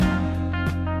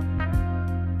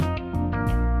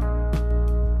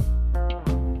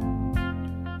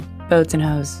boats and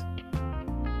hoes.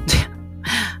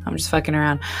 I'm just fucking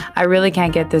around. I really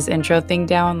can't get this intro thing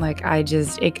down. Like, I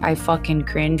fucking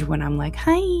cringe when I'm like,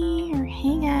 hi, or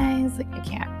hey guys. Like, I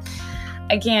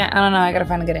can't. I don't know. I gotta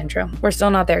find a good intro. We're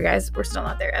still not there, guys. We're still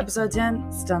not there. Episode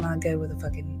 10, still not good with a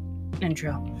fucking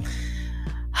intro.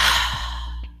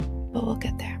 But we'll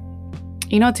get there.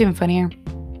 You know what's even funnier?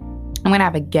 I'm gonna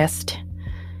have a guest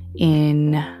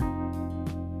in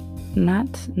not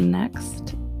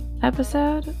next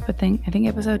episode, but I think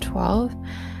episode 12.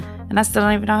 And I still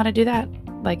don't even know how to do that.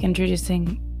 Like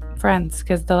introducing friends.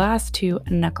 Because the last two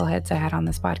knuckleheads I had on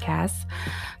this podcast,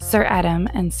 Sir Adam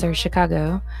and Sir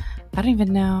Chicago, I don't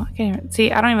even know. I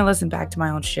don't even listen back to my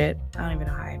own shit. I don't even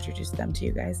know how I introduced them to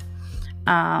you guys.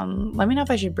 Let me know if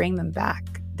I should bring them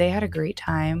back. They had a great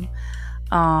time.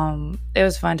 It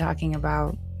was fun talking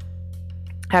about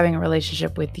having a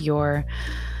relationship with your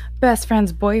best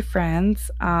friend's boyfriends,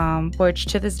 which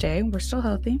to this day, we're still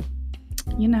healthy,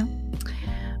 you know.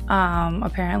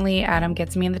 Apparently Adam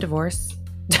gets me in the divorce.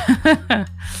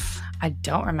 I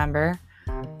don't remember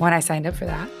when I signed up for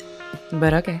that,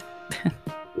 but okay.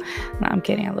 No, I'm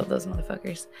kidding. I love those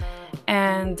motherfuckers.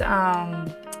 And,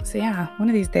 so yeah, one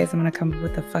of these days I'm going to come up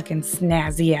with a fucking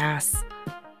snazzy ass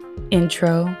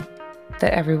intro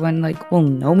that everyone like will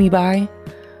know me by.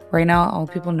 Right now, all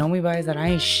people know me by is that I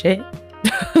ain't shit.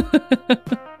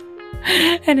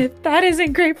 And if that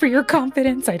isn't great for your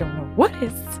confidence, I don't know what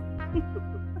is.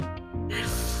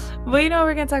 But you know what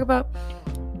we're going to talk about?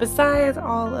 Besides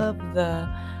all of the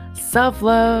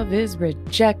self-love is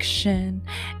rejection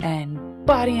and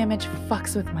body image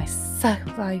fucks with my sex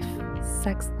life.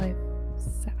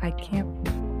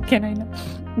 Can I know?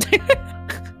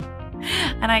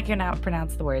 And I cannot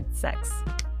pronounce the word sex.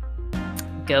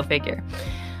 Go figure.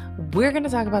 We're going to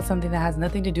talk about something that has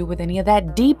nothing to do with any of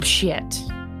that deep shit.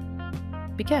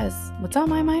 Because what's on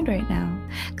my mind right now?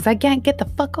 Because I can't get the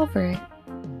fuck over it.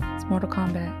 It's Mortal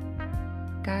Kombat.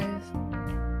 Guys,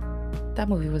 that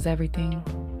movie was everything.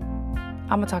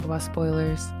 I'm going to talk about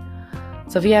spoilers.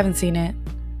 So if you haven't seen it,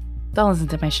 don't listen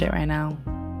to my shit right now.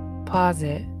 Pause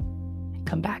it and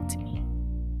come back to me.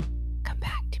 Come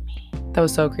back to me. That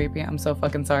was so creepy. I'm so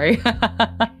fucking sorry.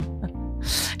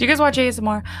 Do you guys watch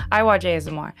ASMR? I watch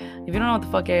ASMR. If you don't know what the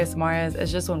fuck ASMR is,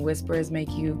 it's just when whispers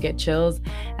make you get chills.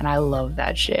 And I love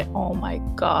that shit. Oh my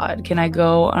God. Can I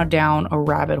go down a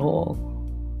rabbit hole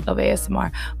of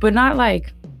ASMR? But not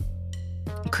like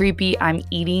creepy, I'm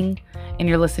eating and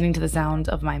you're listening to the sound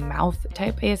of my mouth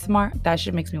type ASMR. That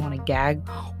shit makes me want to gag.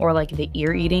 Or like the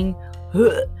ear eating.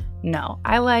 No,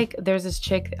 there's this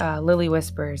chick, Lily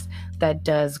Whispers, that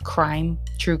does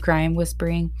true crime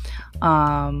whispering.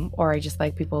 Or I just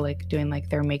like people like doing like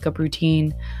their makeup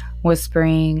routine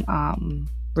whispering,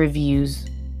 reviews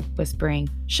whispering,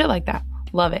 shit like that.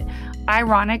 Love it.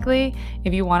 Ironically,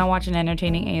 if you want to watch an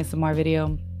entertaining ASMR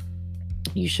video,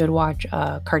 you should watch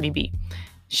Cardi B.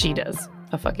 She does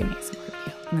a fucking ASMR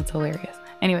video, and it's hilarious.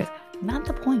 Anyways, not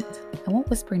the point. I won't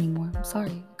whisper anymore. I'm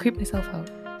sorry. I creep myself out.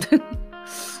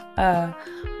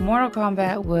 Mortal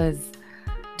Kombat was,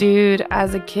 dude,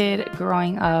 as a kid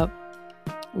growing up,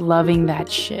 loving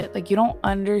that shit. Like, you don't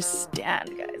understand,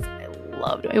 guys. I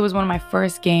loved it. It was one of my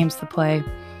first games to play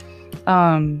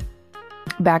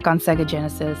back on Sega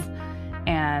Genesis.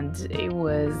 And it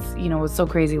was, it was so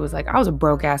crazy. It was like, I was a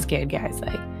broke ass kid, guys.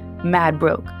 Like, mad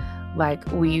broke. Like,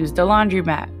 we used a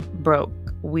laundromat, broke.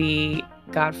 We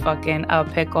got fucking a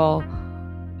pickle,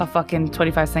 a fucking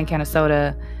 25-cent can of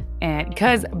soda. And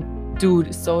because,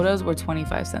 dude, sodas were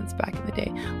 25 cents back in the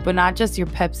day. But not just your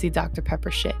Pepsi, Dr.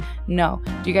 Pepper shit. No.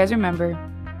 Do you guys remember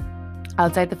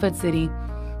outside the Foot City?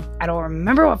 I don't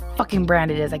remember what fucking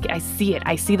brand it is. I see it.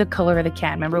 I see the color of the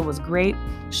can. Remember, it was grape,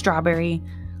 strawberry,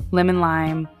 lemon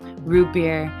lime, root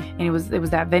beer. And it was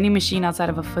that vending machine outside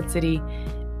of a Foot City.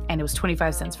 And it was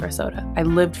 25 cents for a soda. I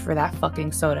lived for that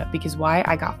fucking soda. Because why?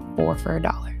 I got 4 for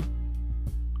 $1.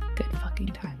 Good fucking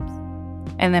times.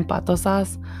 And then pato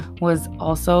sauce was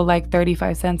also like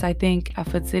 35 cents, I think, at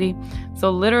Foot City. So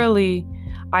literally,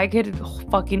 I could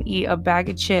fucking eat a bag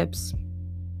of chips,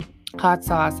 hot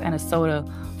sauce, and a soda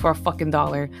for a fucking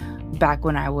 $1 back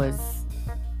when I was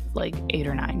like 8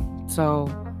 or 9. So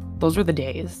those were the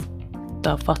days.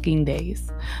 The fucking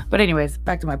days. But anyways,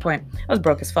 back to my point. I was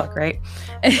broke as fuck, right?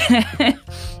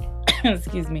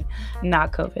 Excuse me.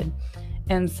 Not COVID.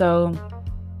 And so,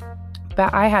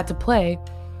 but I had to play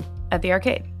at the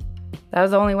arcade. That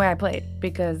was the only way I played,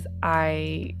 because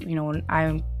when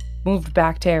I moved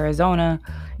back to Arizona,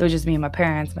 it was just me and my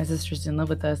parents. My sisters didn't live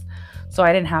with us. So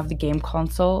I didn't have the game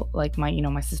console. Like my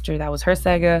sister, that was her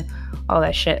Sega, all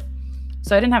that shit.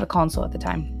 So I didn't have a console at the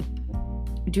time.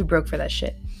 I'm too broke for that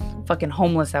shit. fucking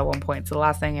homeless at one point. So the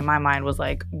last thing in my mind was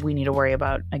like, we need to worry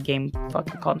about a game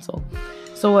fucking console.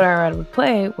 So what I would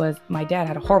play was, my dad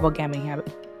had a horrible gambling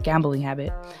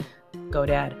habit. Go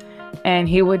dad. And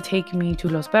he would take me to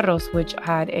Los Perros, which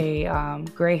had a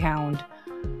Greyhound.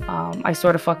 I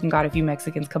sort of fucking got a few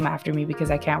Mexicans come after me because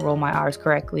I can't roll my R's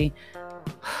correctly.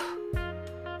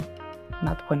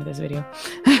 Not the point of this video.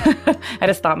 I had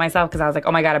to stop myself because I was like,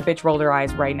 oh my God, a bitch rolled her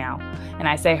eyes right now. And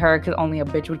I say her because only a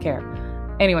bitch would care.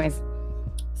 Anyways,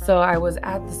 so I was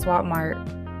at the Swap Mart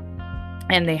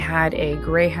and they had a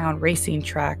Greyhound racing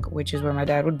track, which is where my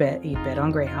dad would bet. He'd bet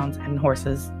on Greyhounds and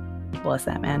horses. Bless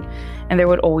that man. And there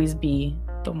would always be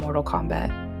the Mortal Kombat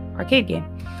arcade game.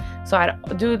 So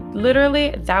dude,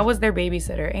 literally, that was their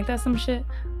babysitter. Ain't that some shit?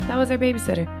 That was their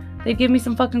babysitter. They'd give me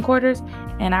some fucking quarters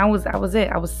and I was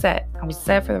it. I was set. I was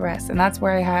set for the rest. And that's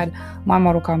where I had my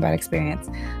Mortal Kombat experience.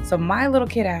 So my little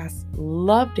kid ass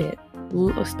loved it.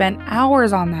 Spent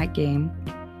hours on that game.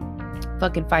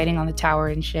 Fucking fighting on the tower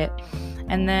and shit.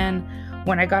 And then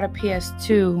when I got a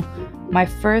PS2, my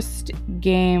first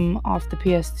game off the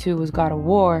PS2 was God of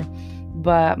War.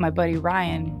 But my buddy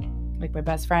Ryan, like my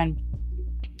best friend,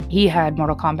 he had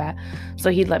Mortal Kombat. So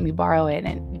he'd let me borrow it.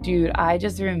 And dude, I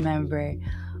just remember...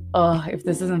 if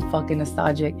this isn't fucking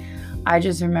nostalgic, I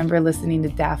just remember listening to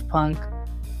Daft Punk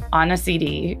on a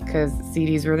CD, because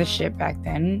CDs were the shit back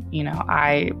then. You know,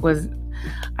 I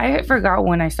forgot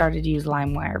when I started to use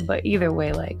LimeWire, but either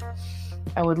way, like,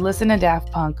 I would listen to Daft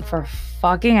Punk for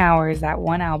fucking hours, that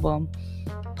one album,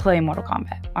 play Mortal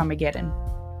Kombat, Armageddon,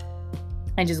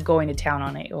 and just going to town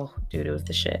on it. Oh, dude, it was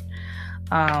the shit.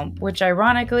 Which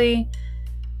ironically,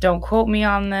 don't quote me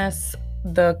on this,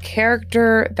 the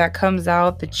character that comes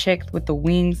out, the chick with the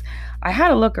wings, I had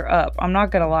to look her up. I'm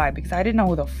not gonna lie, because I didn't know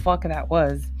who the fuck that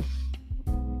was.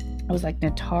 I was like,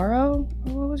 Nataro?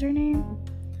 What was her name?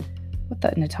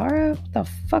 Natara? What the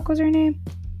fuck was her name?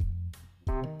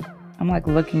 I'm like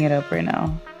looking it up right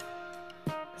now,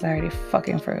 because I already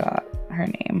fucking forgot her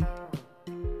name.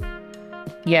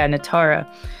 Yeah, Natara.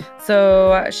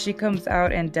 So she comes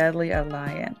out in Deadly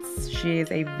Alliance. She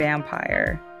is a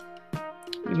vampire.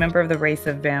 Member of the race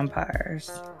of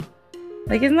vampires.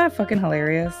 Like, isn't that fucking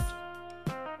hilarious?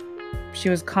 She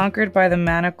was conquered by the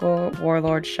maniacal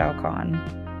warlord Shao Kahn.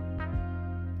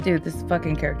 Dude, this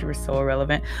fucking character was so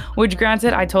irrelevant. Which,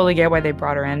 granted, I totally get why they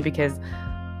brought her in, because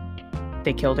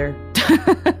they killed her.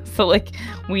 So, like,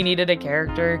 we needed a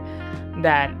character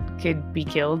that could be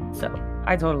killed. So,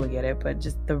 I totally get it, but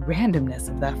just the randomness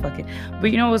of that fucking...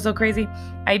 But you know what was so crazy?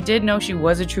 I did know she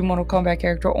was a true Mortal Kombat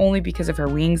character only because of her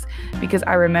wings. Because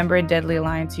I remember in Deadly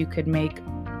Alliance, you could make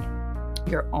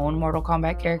your own Mortal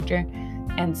Kombat character.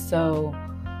 And so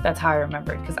that's how I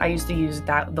remembered. Because I used to use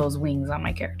those wings on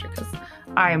my character. Because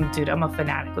I'm a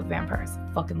fanatic with vampires.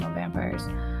 I fucking love vampires.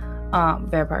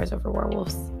 Vampires over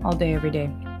werewolves all day, every day.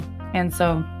 And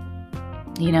so,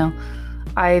 you know,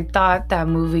 I thought that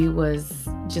movie was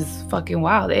just fucking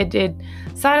wild. It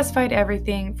satisfied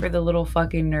everything for the little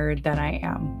fucking nerd that I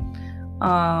am.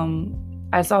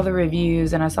 I saw the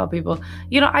reviews and I saw people,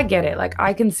 you know, I get it. Like,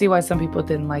 I can see why some people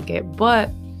didn't like it, but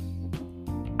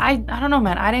I don't know,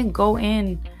 man. I didn't go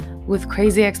in with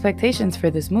crazy expectations for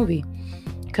this movie,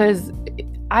 because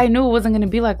I knew it wasn't going to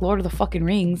be like Lord of the fucking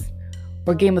Rings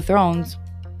or Game of Thrones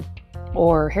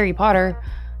or Harry Potter.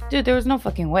 Dude, there was no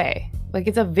fucking way. Like,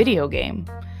 it's a video game.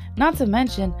 Not to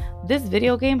mention, this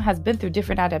video game has been through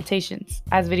different adaptations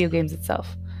as video games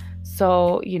itself.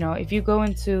 So, you know, if you go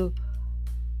into...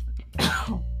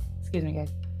 Excuse me,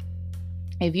 guys.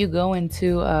 If you go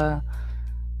into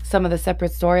some of the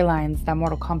separate storylines that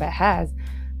Mortal Kombat has,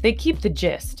 they keep the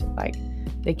gist. Like,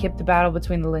 they keep the battle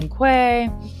between the Lin Kuei,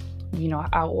 you know,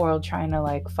 Outworld trying to,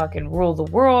 like, fucking rule the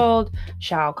world,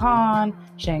 Shao Kahn,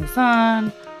 Shang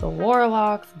Tsung, the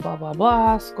Warlocks, blah, blah,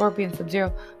 blah, Scorpion,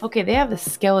 Sub-Zero. Okay, they have the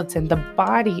skeleton, the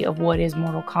body of what is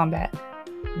Mortal Kombat.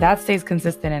 That stays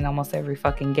consistent in almost every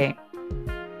fucking game.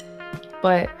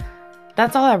 But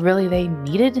that's all that really they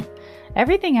needed.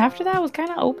 Everything after that was kind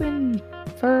of open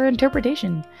for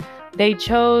interpretation. They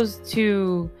chose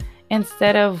to,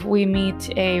 instead of we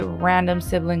meet a random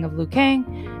sibling of Liu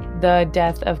Kang, the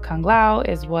death of Kung Lao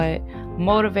is what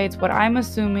motivates what I'm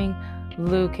assuming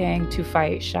Liu Kang to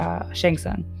fight Shang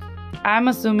Tsung. I'm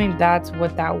assuming that's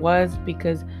what that was,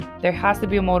 because there has to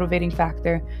be a motivating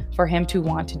factor for him to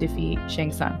want to defeat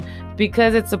Shang Tsung,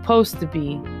 because it's supposed to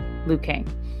be Liu Kang.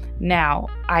 Now,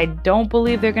 I don't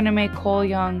believe they're going to make Cole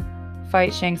Young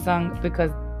fight Shang Tsung,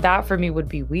 because that for me would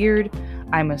be weird.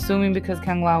 I'm assuming because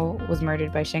Kung Lao was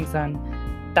murdered by Shang Tsung,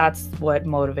 that's what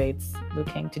motivates Liu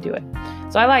Kang to do it.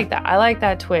 So I like that. I like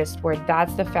that twist where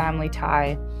that's the family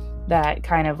tie that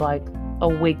kind of like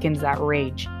awakens that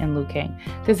rage in Liu Kang.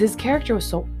 Because his character was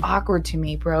so awkward to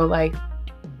me, bro. Like,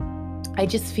 I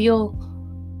just feel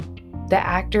the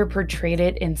actor portrayed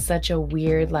it in such a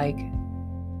weird, like,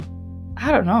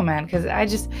 I don't know, man.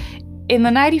 Because in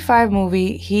the 95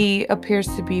 movie, he appears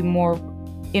to be more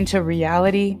into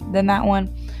reality than that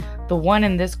one. The one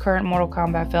in this current Mortal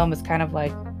Kombat film is kind of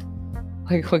like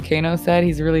what Kano said,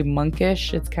 he's really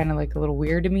monkish. It's kind of like a little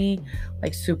weird to me.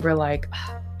 Like super like,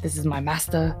 this is my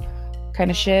master kind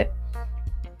of shit.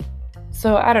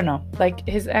 So I don't know. Like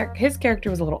his character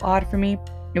was a little odd for me.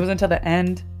 It was until the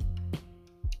end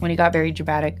when he got very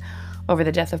dramatic over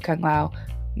the death of Kung Lao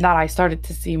that I started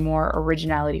to see more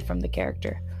originality from the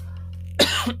character.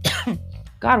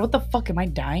 God, what the fuck? Am I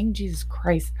dying? Jesus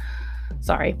Christ.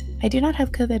 Sorry. I do not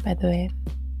have COVID, by the way.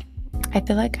 I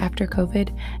feel like after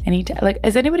COVID,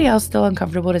 is anybody else still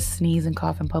uncomfortable to sneeze and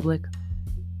cough in public?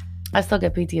 I still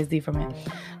get PTSD from it.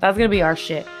 That's gonna be our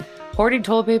shit. Hoarding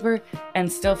toilet paper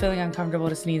and still feeling uncomfortable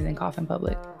to sneeze and cough in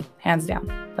public. Hands down.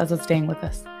 That's what's staying with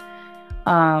us.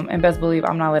 And best believe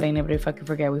I'm not letting anybody fucking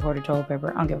forget we hoarded toilet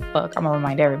paper. I don't give a fuck. I'm gonna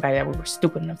remind everybody that we were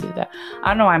stupid enough to do that. I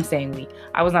don't know why I'm saying we.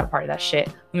 I was not a part of that shit.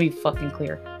 Let me be fucking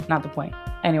clear. Not the point.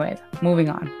 Anyways, moving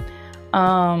on.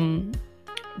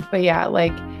 But yeah,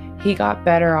 like he got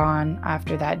better on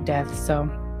after that death, so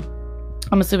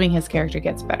I'm assuming his character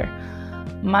gets better.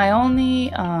 My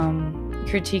only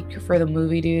critique for the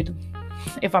movie, dude,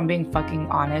 if I'm being fucking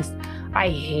honest, I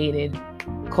hated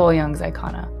Cole Young's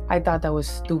Icona. I thought that was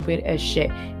stupid as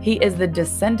shit. He is the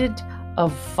descendant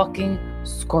of fucking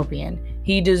Scorpion.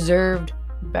 He deserved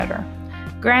better.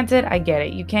 Granted, I get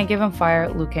it. You can't give him fire.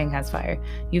 Liu Kang has fire.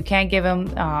 You can't give him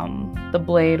the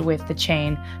blade with the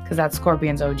chain because that's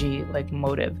Scorpion's OG like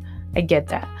motive. I get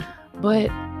that. But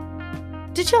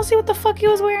did y'all see what the fuck he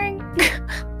was wearing?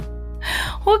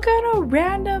 What kind of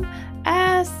random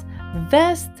ass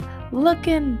vest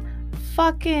looking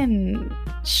fucking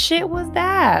shit was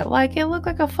that? Like, it looked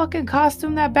like a fucking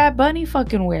costume that Bad Bunny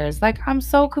fucking wears. Like, I'm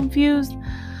so confused.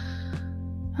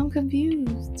 I'm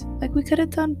confused. Like, we could have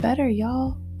done better,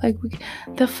 y'all. Like,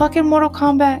 the fucking Mortal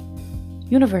Kombat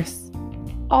universe.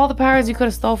 All the powers you could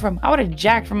have stole from. I would have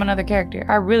jacked from another character.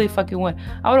 I really fucking would.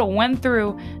 I would have went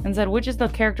through and said, which is the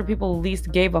character people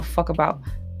least gave a fuck about?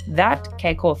 That?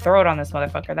 Okay, cool. Throw it on this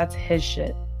motherfucker. That's his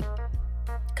shit.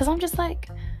 Because I'm just like,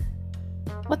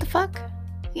 what the fuck?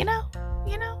 You know?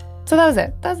 So that was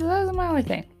it. That was my only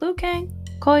thing. Liu Kang,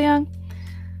 Cole Young.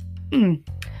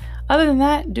 Other than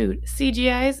that, dude,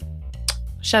 CGI's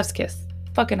chef's kiss.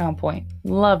 Fucking on point.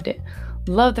 Loved it.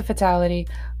 Loved the fatality.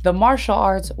 The martial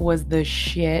arts was the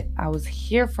shit. I was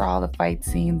here for all the fight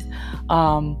scenes.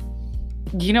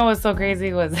 You know what's so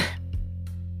crazy was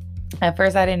at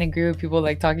first I didn't agree with people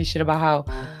like talking shit about how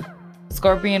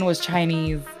Scorpion was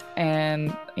Chinese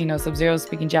and, you know, Sub-Zero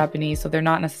speaking Japanese, so they're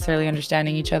not necessarily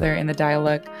understanding each other in the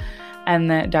dialogue.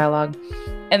 And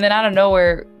then out of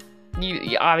nowhere,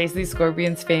 you obviously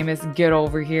Scorpion's famous "Get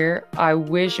Over Here." I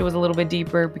wish it was a little bit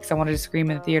deeper because I wanted to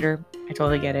scream in the theater. I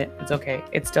totally get it. It's okay.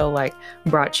 It still like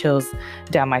brought chills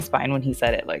down my spine when he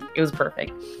said it. Like, it was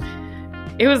perfect.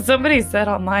 It was somebody said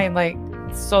online like,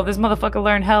 so this motherfucker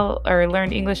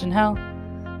learned English in hell.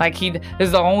 Like this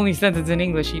is the only sentence in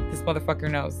English this motherfucker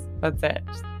knows. That's it.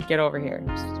 Just get over here.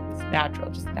 It's natural.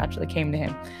 Just naturally came to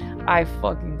him. I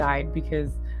fucking died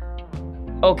because,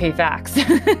 okay, facts.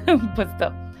 But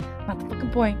still, not the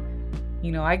fucking point.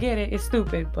 You know, I get it. It's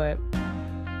stupid, but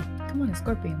come on, it's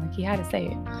Scorpion. Like, he had to say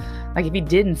it. Like, if he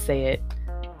didn't say it,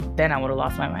 then I would have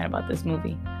lost my mind about this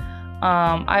movie.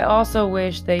 I also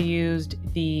wish they used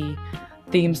the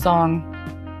theme song,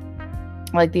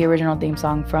 like the original theme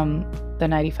song from the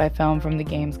 95 film from the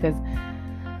games, because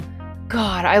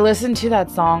God, I listened to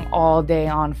that song all day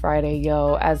on Friday,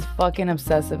 yo. As fucking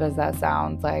obsessive as that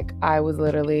sounds, like I was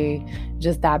literally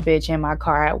just that bitch in my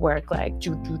car at work, like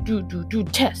do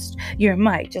test your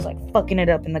mic, just like fucking it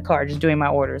up in the car, just doing my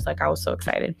orders. Like, I was so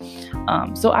excited.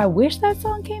 So I wish that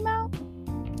song came out,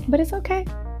 but it's okay.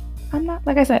 I'm not,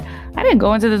 like I said, I didn't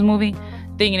go into this movie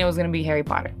thinking it was gonna be Harry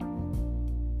Potter.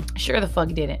 Sure the fuck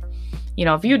didn't. You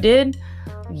know, if you did,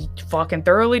 you fucking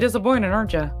thoroughly disappointed,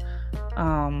 aren't you?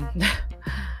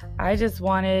 I just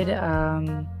wanted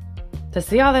to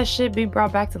see all that shit be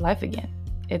brought back to life again.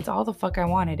 It's all the fuck I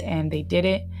wanted, and they did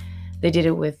it. They did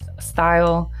it with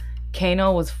style.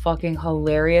 Kano was fucking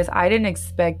hilarious. I didn't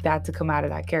expect that to come out of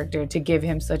that character, to give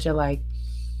him such a like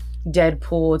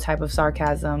Deadpool type of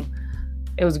sarcasm.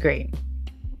 It was great.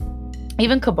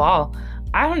 Even Cabal.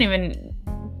 I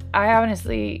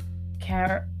honestly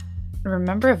can't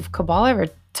remember if Cabal ever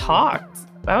talked.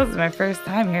 That was my first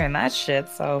time hearing that shit,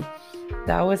 so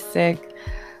that was sick.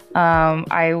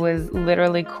 I was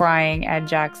literally crying at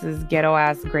Jax's ghetto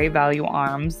ass Great Value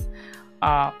arms.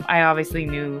 I obviously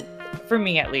knew, for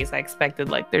me at least, I expected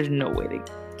like there's no way to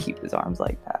keep his arms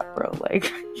like that, bro.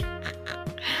 Like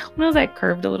when I was like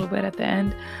curved a little bit at the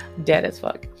end, dead as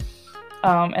fuck.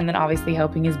 And then obviously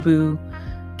helping his boo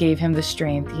gave him the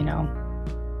strength, you know.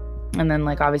 And then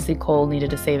like obviously Cole needed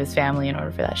to save his family in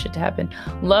order for that shit to happen.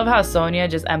 Love how Sonya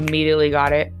just immediately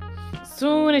got it.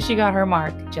 Soon as she got her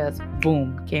mark, just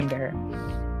boom, came to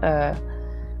her.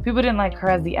 People didn't like her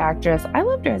as the actress. I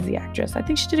loved her as the actress. I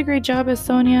think she did a great job as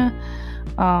Sonya.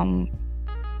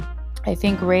 I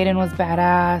think Raiden was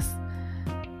badass.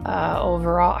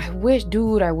 Overall, I wish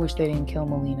they didn't kill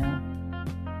Melina.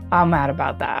 I'm mad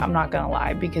about that. I'm not gonna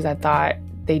lie, because I thought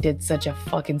they did such a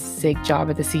fucking sick job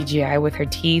at the CGI with her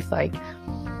teeth. Like,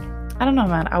 I don't know,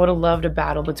 man. I would have loved a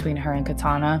battle between her and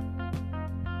Katana,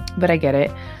 but I get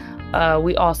it.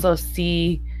 We also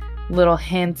see little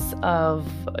hints of,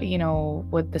 you know,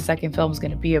 what the second film is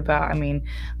going to be about. I mean,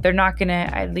 they're not going to,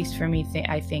 at least for me,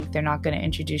 I think they're not going to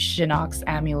introduce Shinnok's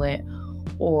amulet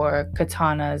or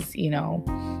Katana's, you know,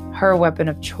 her weapon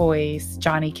of choice.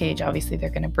 Johnny Cage, obviously, they're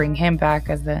going to bring him back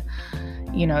as the,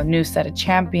 you know, new set of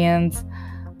champions.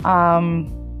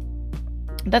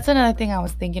 That's another thing I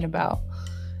was thinking about,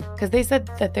 because they said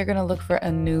that they're going to look for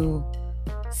a new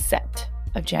set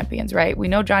of champions, right? We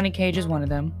know Johnny Cage is one of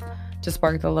them, to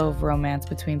spark the love romance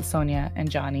between Sonya and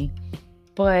Johnny.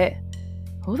 But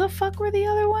who the fuck were the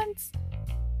other ones?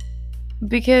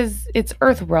 Because it's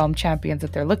Earthrealm champions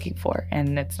that they're looking for,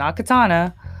 and it's not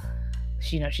Katana.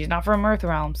 You know, she's not from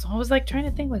Earthrealm. So I was like trying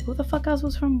to think, like, who the fuck else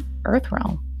was from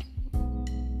Earthrealm?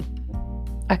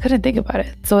 I couldn't think about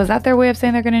it. So is that their way of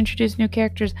saying they're going to introduce new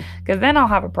characters? Because then I'll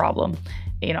have a problem.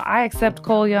 You know, I accept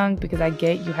Cole Young because I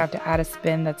get you have to add a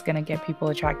spin that's going to get people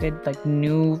attracted, like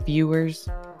new viewers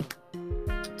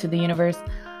to the universe.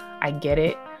 I get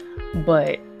it,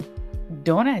 but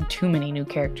don't add too many new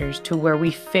characters to where we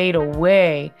fade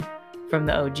away from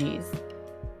the OGs.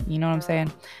 You know what I'm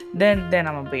saying? Then I'm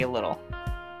gonna be a little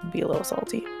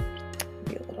salty,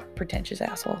 be a little pretentious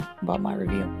asshole about my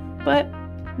review. But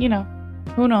you know,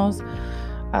 who knows?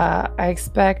 I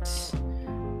expect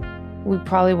we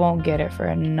probably won't get it for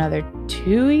another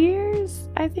 2 years.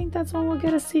 I think that's when we'll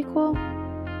get a sequel.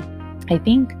 I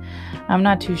think. I'm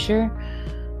not too sure.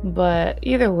 But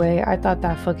either way, I thought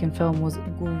that fucking film was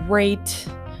great.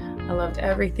 I loved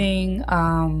everything.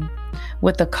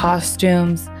 With the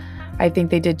costumes, I think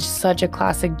they did such a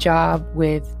classic job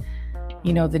with,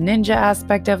 you know, the ninja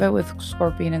aspect of it with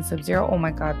Scorpion and Sub-Zero. Oh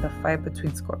my god, the fight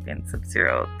between Scorpion and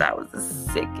Sub-Zero, that was the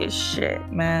sickest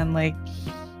shit, man. Like,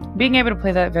 being able to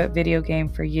play that video game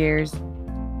for years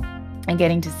and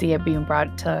getting to see it being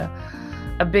brought to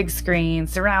a big screen,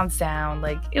 surround sound,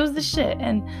 like, it was the shit.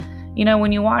 And you know,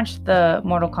 when you watch the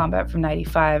Mortal Kombat from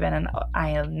 95 and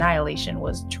Annihilation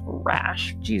was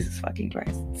trash. Jesus fucking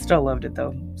Christ. Still loved it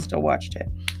though. Still watched it.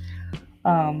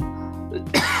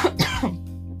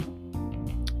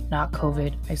 Not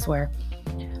COVID, I swear.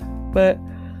 But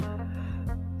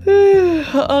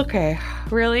okay.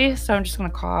 Really? So I'm just gonna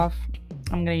cough.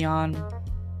 I'm gonna yawn.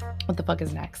 What the fuck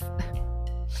is next?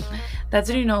 That's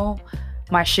when you know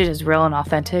my shit is real and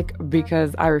authentic,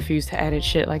 because I refuse to edit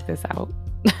shit like this out.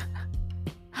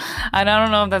 And I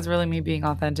don't know if that's really me being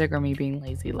authentic or me being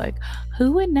lazy. Like,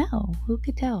 who would know? Who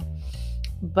could tell?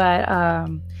 But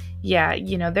yeah,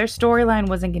 you know, their storyline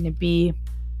wasn't going to be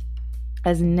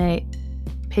as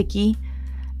nitpicky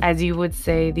as you would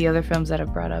say the other films that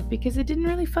I've brought up, because it didn't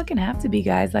really fucking have to be,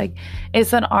 guys. Like,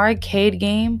 it's an arcade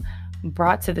game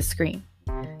brought to the screen.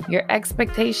 Your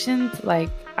expectations, like,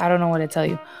 I don't know what to tell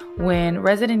you. When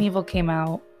Resident Evil came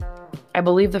out, I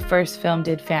believe the first film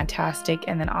did fantastic,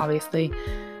 and then obviously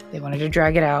they wanted to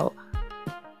drag it out.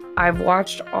 I've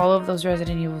watched all of those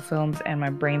Resident Evil films and my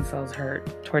brain cells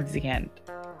hurt towards the end.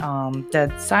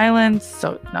 Silent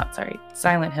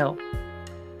Hill.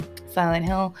 Silent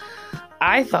Hill,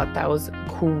 I thought that was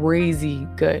crazy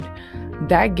good.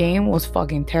 That game was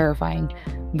fucking terrifying.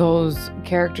 Those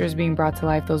characters being brought to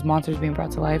life, those monsters being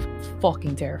brought to life,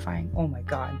 fucking terrifying. Oh my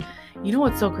god. You know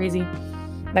what's so crazy?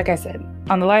 Like I said,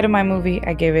 on the light of my movie,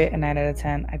 I gave it a 9 out of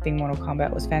 10. I think Mortal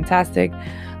Kombat was fantastic.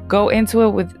 Go into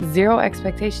it with zero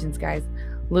expectations, guys.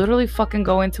 Literally fucking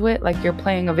go into it like you're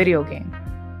playing a video game.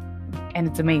 And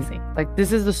it's amazing. Like,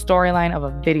 this is the storyline of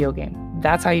a video game.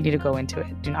 That's how you need to go into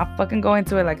it. Do not fucking go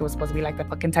into it like it was supposed to be like the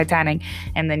fucking Titanic,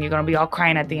 and then you're gonna be all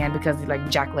crying at the end because like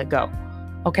Jack let go.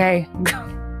 Okay?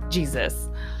 Jesus.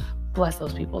 Bless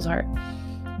those people's heart.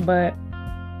 But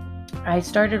I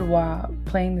started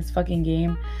playing this fucking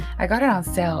game. I got it on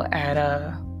sale at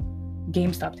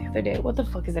GameStop the other day. What the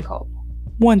fuck is it called?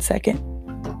 1 second.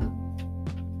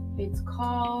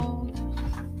 called?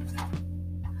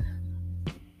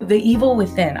 The Evil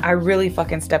Within. I really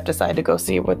fucking stepped aside to go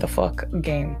see what the fuck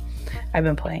game I've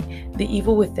been playing. The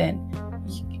Evil Within.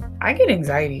 I get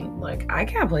anxiety. Like, I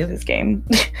can't play this game.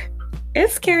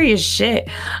 It's scary as shit.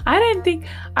 I didn't think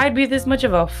I'd be this much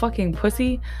of a fucking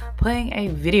pussy playing a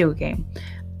video game.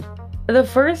 The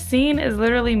first scene is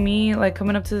literally me like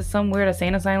coming up to some weird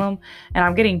insane asylum and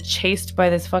I'm getting chased by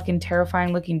this fucking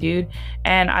terrifying looking dude,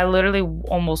 and I literally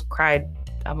almost cried.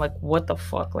 I'm like, what the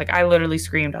fuck? Like, I literally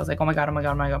screamed. I was like, oh my god, oh my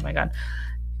god, oh my god, oh my god.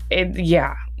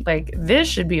 Yeah, like, this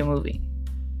should be a movie.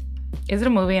 Is it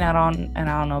a movie and I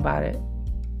don't know about it?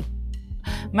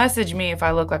 Message me if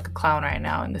I look like a clown right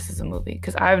now and this is a movie,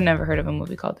 because I've never heard of a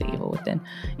movie called The Evil Within.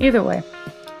 Either way,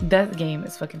 that game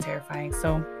is fucking terrifying.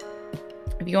 So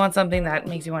if you want something that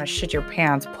makes you want to shit your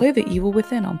pants, play The Evil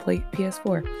Within on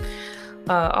PS4.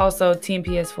 Also, Team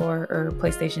PS4 or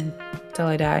PlayStation till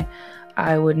I die.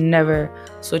 I would never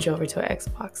switch over to an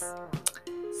Xbox.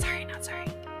 Sorry, not sorry.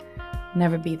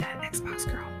 Never be that Xbox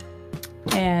girl.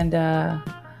 And,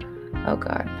 oh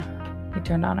God. We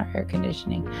turned on our air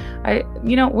conditioning.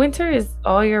 Winter is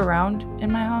all year round in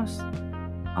my house.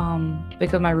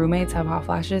 Because my roommates have hot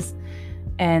flashes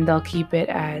and they'll keep it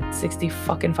at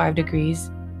 65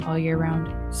 degrees all year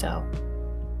round. So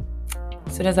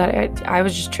as soon as I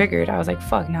was just triggered. I was like,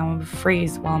 fuck, now I'm gonna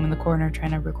freeze while I'm in the corner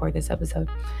trying to record this episode.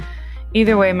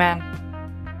 Either way, man,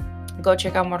 go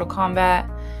check out Mortal Kombat.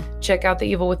 Check out The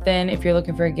Evil Within if you're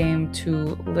looking for a game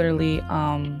to literally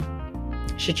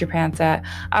shit your pants at.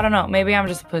 I don't know, maybe I'm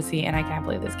just a pussy and I can't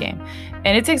play this game.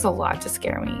 And it takes a lot to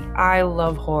scare me. I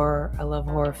love horror. I love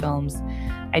horror films.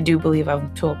 I do believe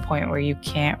I'm to a point where you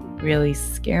can't really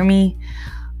scare me.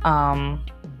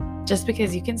 Just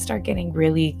because you can start getting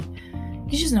really,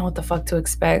 you just know what the fuck to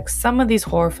expect. Some of these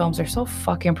horror films are so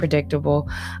fucking predictable.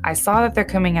 I saw that they're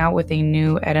coming out with a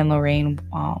new Ed and Lorraine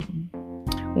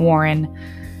Warren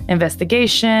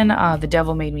investigation. The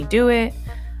Devil Made Me Do It.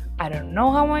 I don't know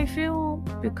how I feel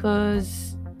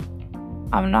because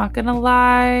I'm not gonna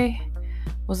lie.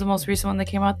 What was the most recent one that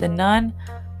came out? The Nun.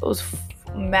 It was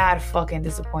mad fucking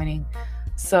disappointing.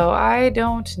 So I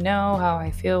don't know how I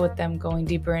feel with them going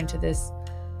deeper into this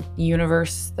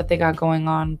universe that they got going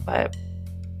on, but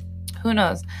who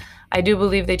knows? I do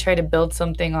believe they tried to build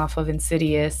something off of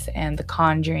Insidious and The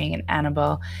Conjuring and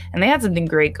Annabelle, and they had something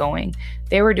great going.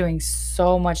 They were doing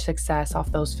so much success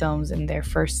off those films in their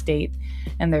first state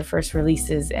and their first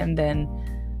releases, and then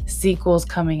sequels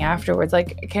coming afterwards.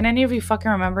 Like, can any of you fucking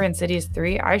remember Insidious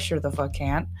 3? I sure the fuck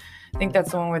can't. I think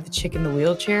that's the one with the chick in the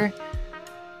wheelchair.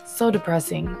 So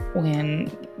depressing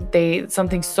when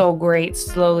something so great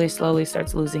slowly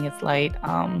starts losing its light.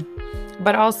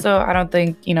 But also, I don't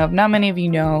think, not many of you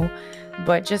know,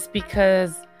 but just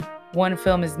because one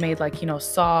film is made like,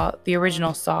 Saw, the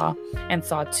original Saw and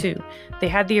Saw 2, they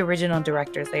had the original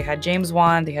directors. They had James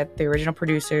Wan, they had the original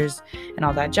producers and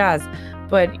all that jazz.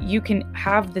 But you can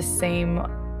have the same,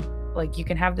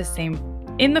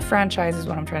 in the franchise is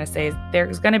what I'm trying to say, is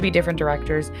there's going to be different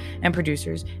directors and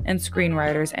producers and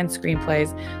screenwriters and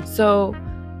screenplays. So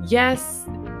yes,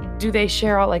 do they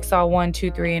share out like Saw 1, 2,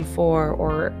 3, and 4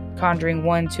 or Conjuring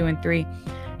 1, 2, and 3?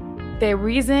 The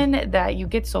reason that you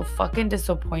get so fucking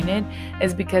disappointed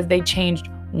is because they changed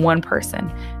one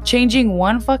person. Changing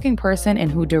one fucking person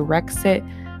and who directs it,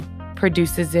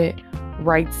 produces it,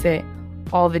 writes it,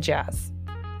 all the jazz,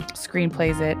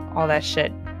 screenplays it, all that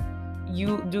shit.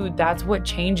 That's what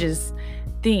changes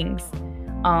things.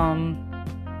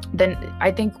 Then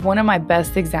I think one of my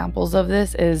best examples of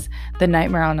this is The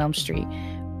Nightmare on Elm Street.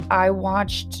 I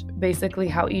watched basically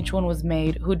how each one was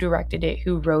made, who directed it,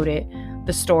 who wrote it,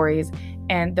 the stories.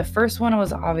 And the first one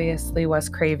was obviously Wes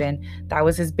Craven. That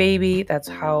was his baby. That's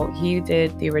how he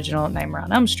did the original Nightmare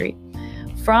on Elm Street.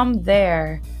 From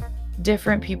there,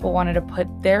 different people wanted to put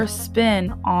their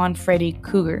spin on Freddy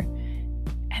Krueger.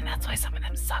 And that's why some of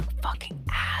them suck fucking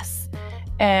ass.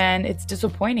 And it's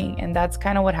disappointing. And that's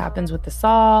kind of what happens with the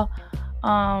Saw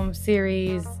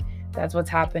series. That's what's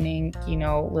happening,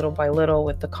 little by little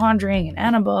with The Conjuring and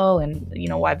Annabelle, and,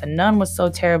 why The Nun was so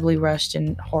terribly rushed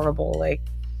and horrible. Like,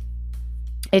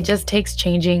 it just takes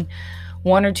changing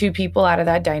one or two people out of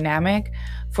that dynamic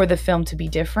for the film to be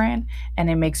different, and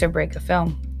it makes or breaks a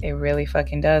film. It really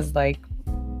fucking does.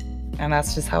 And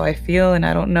that's just how I feel, and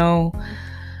I don't know.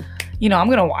 I'm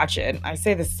going to watch it. I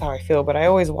say this is how I feel, but I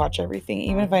always watch everything,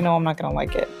 even if I know I'm not going to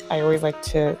like it. I always like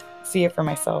to see it for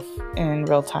myself in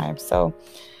real time. So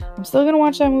I'm still going to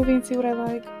watch that movie and see what I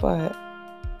like. But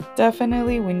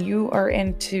definitely when you are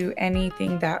into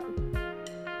anything that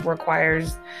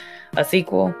requires a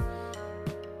sequel,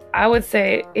 I would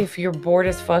say if you're bored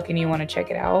as fuck and you want to check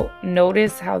it out,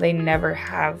 notice how they never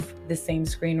have the same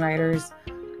screenwriters,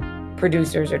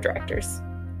 producers, or directors.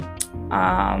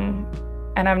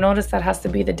 And I've noticed that has to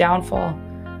be the downfall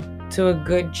to a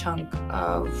good chunk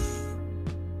of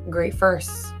great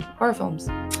first horror films.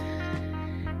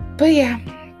 But yeah,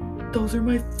 those are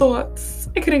my thoughts.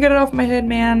 I couldn't get it off my head,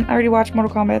 man. I already watched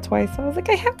Mortal Kombat twice. So I was like,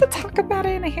 I have to talk about it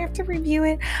and I have to review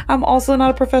it. I'm also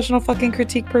not a professional fucking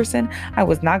critique person. I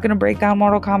was not going to break down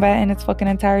Mortal Kombat in its fucking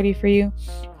entirety for you.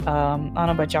 I don't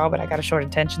know about y'all, but I got a short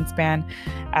attention span,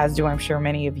 as do I'm sure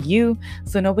many of you.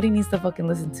 So nobody needs to fucking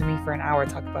listen to me for an hour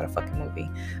talk about a fucking movie.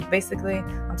 Basically,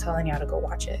 I'm telling y'all to go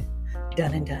watch it.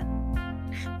 Done and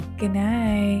done. Good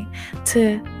night.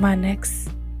 To my next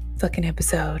fucking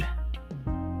episode.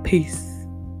 Peace.